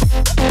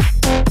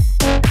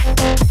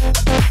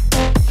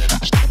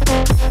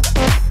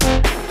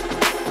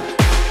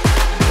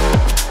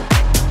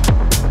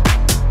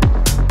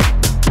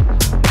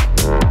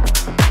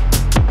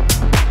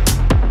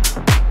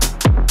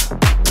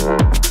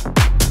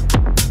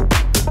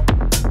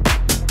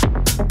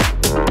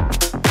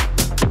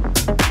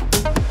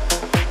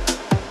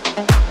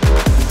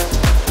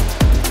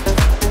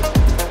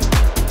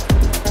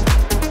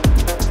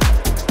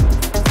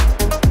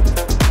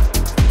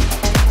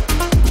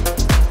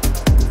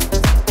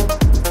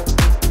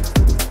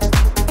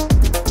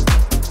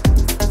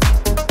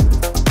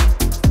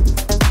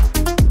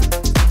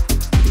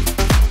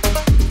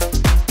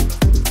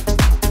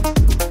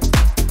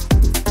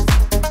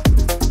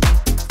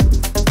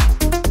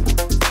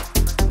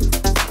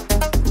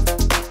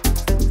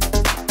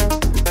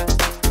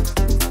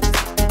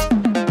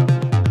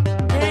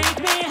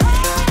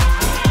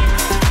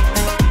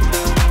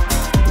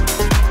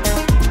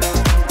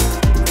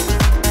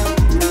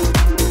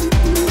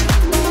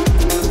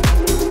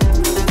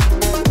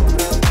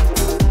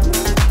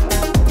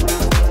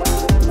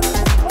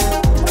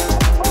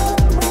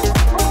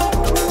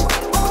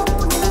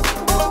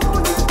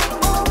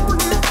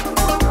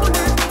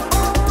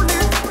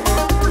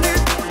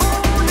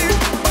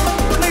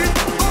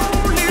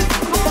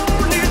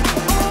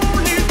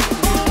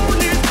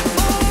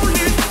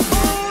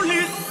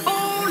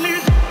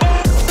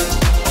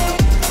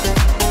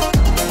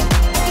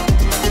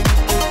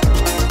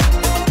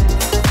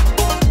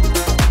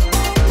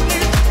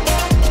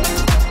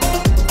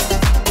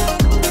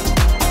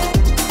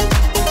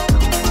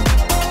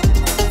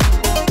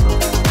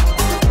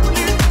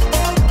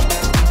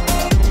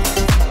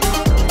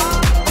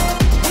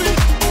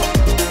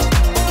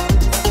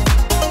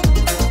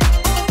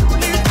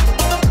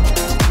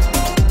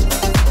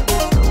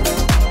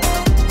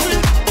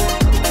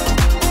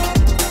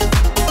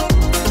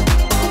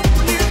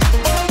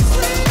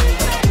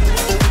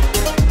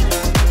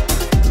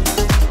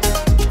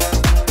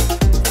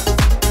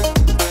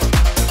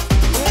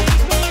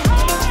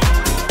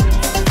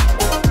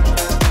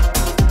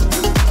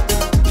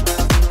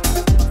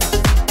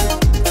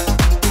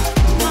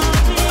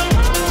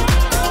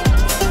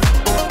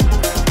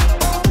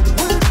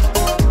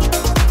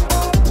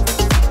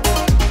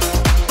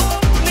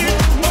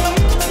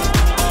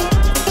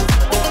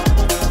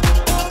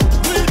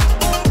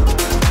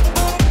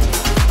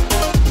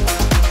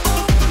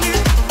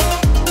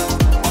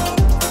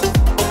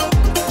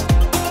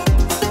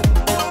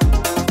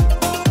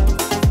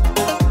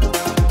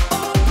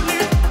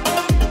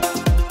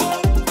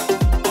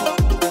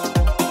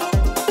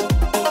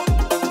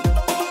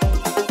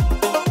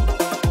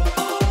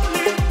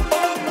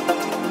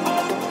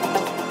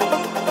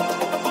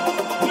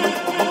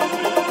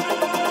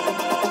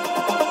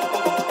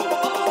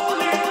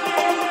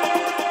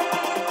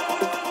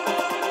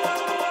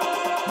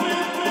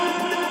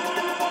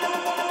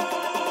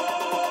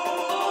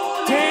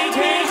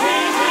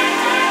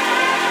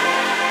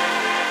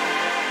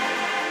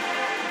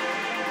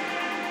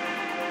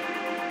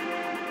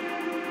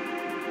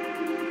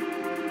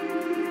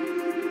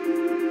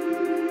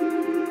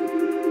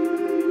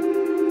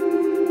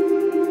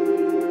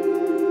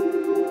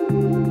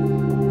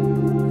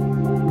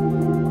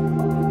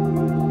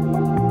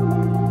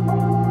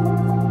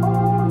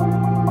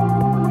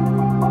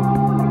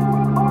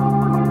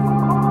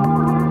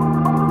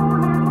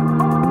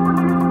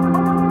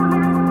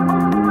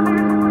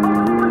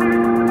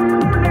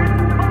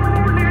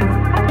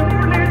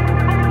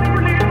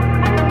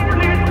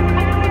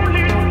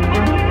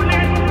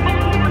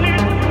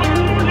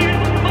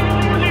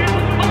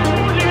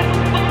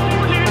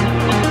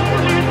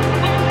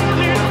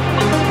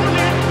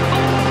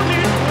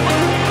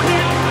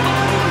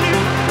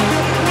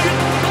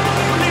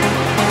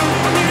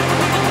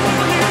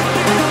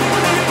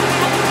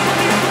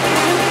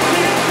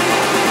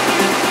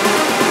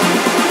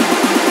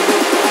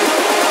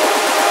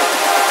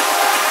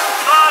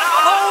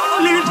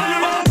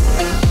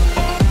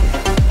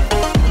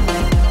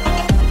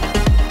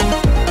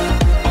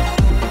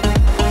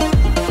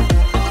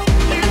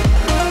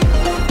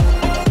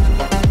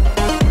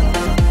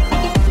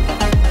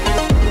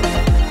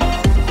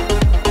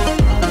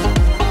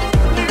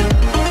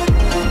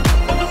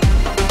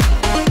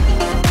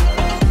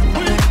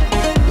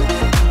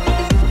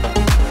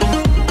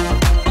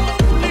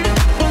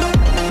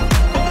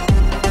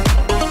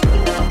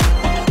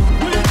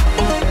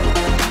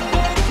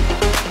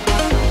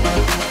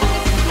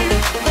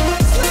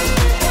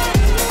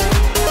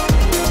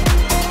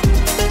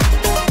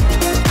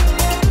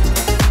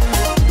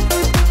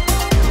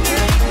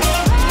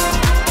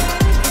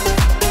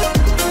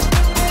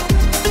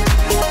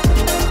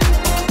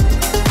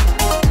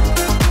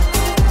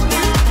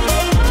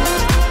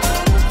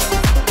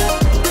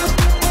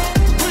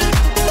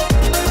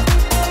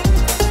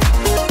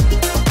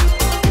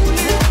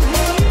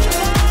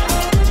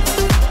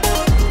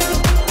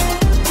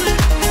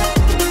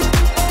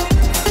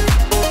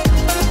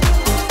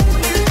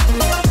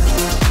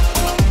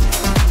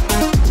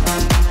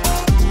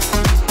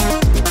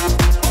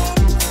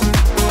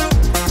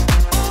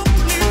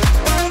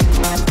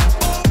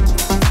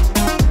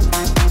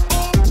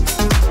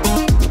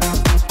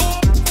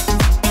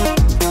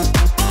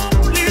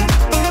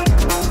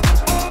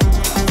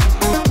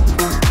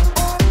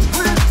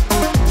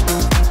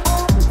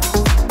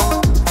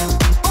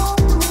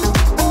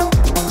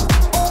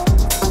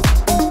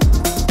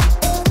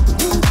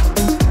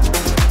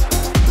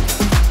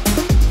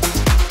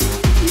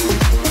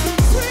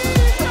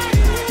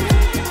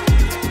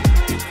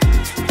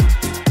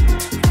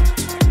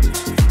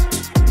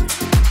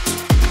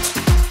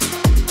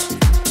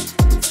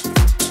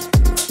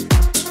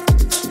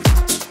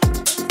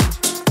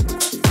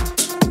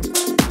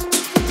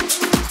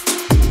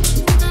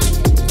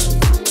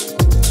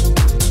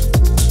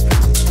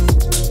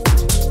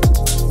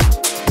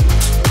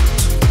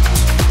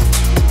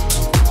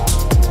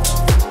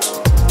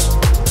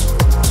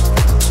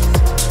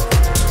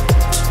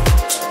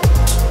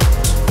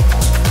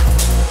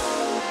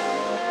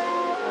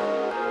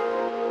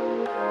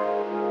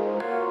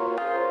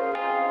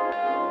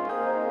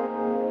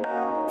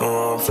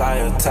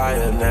 Flyer,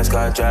 tire,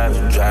 NASCAR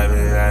driving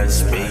at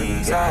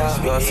speed.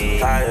 Your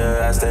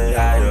supplier, I stay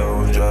higher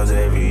on drugs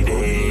every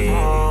day.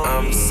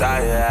 I'm a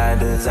sire, I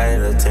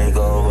desire to take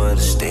over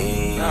the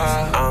stage.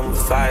 I'm a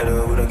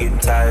fighter, we don't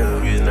get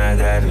tired, reason I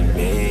got it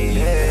made.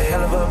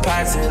 Hell of a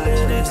pot to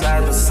live this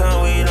life, but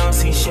some we don't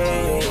see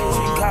shade. She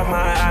caught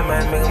my eye,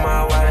 might make her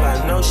my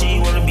wife. I know she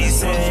wanna be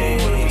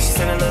saved. She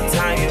spend a little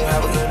time, you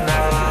have a good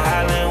night.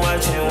 Island,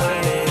 what you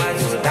waiting?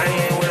 I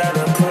ain't without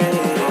a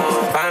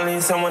prayer.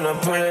 Finally, someone to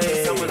pray.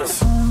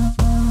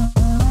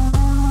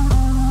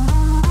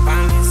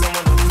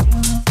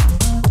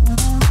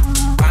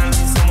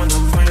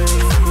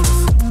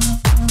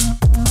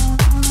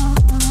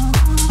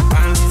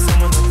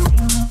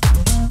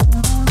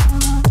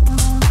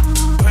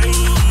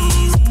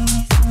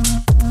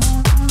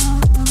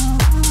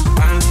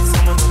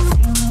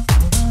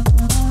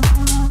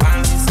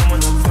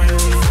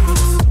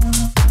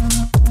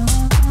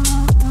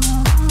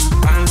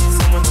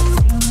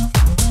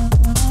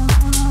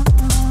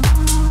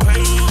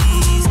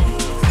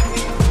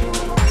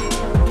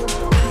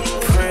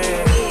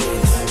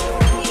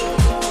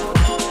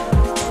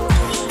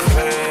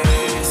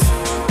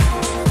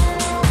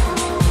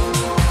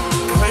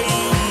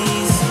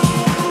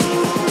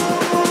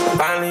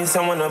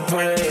 Someone to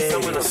praise.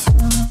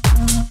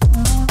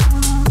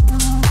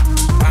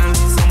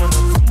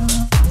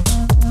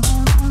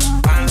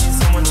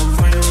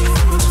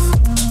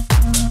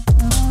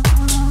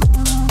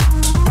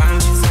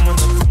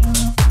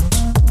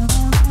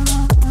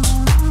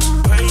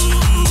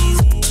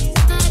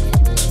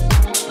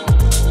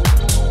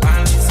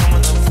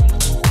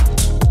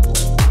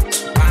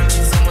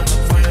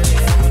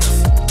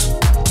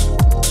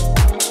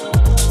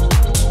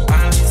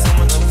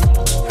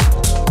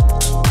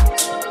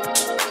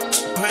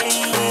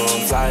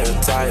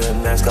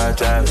 NASCAR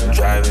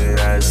driving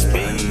at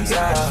speed.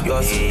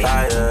 Your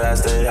supplier, I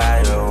stay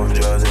higher on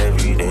drugs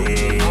every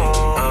day.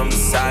 I'm a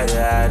sire,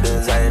 I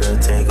desire to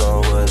take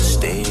over the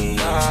stage.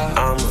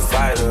 I'm a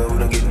fighter.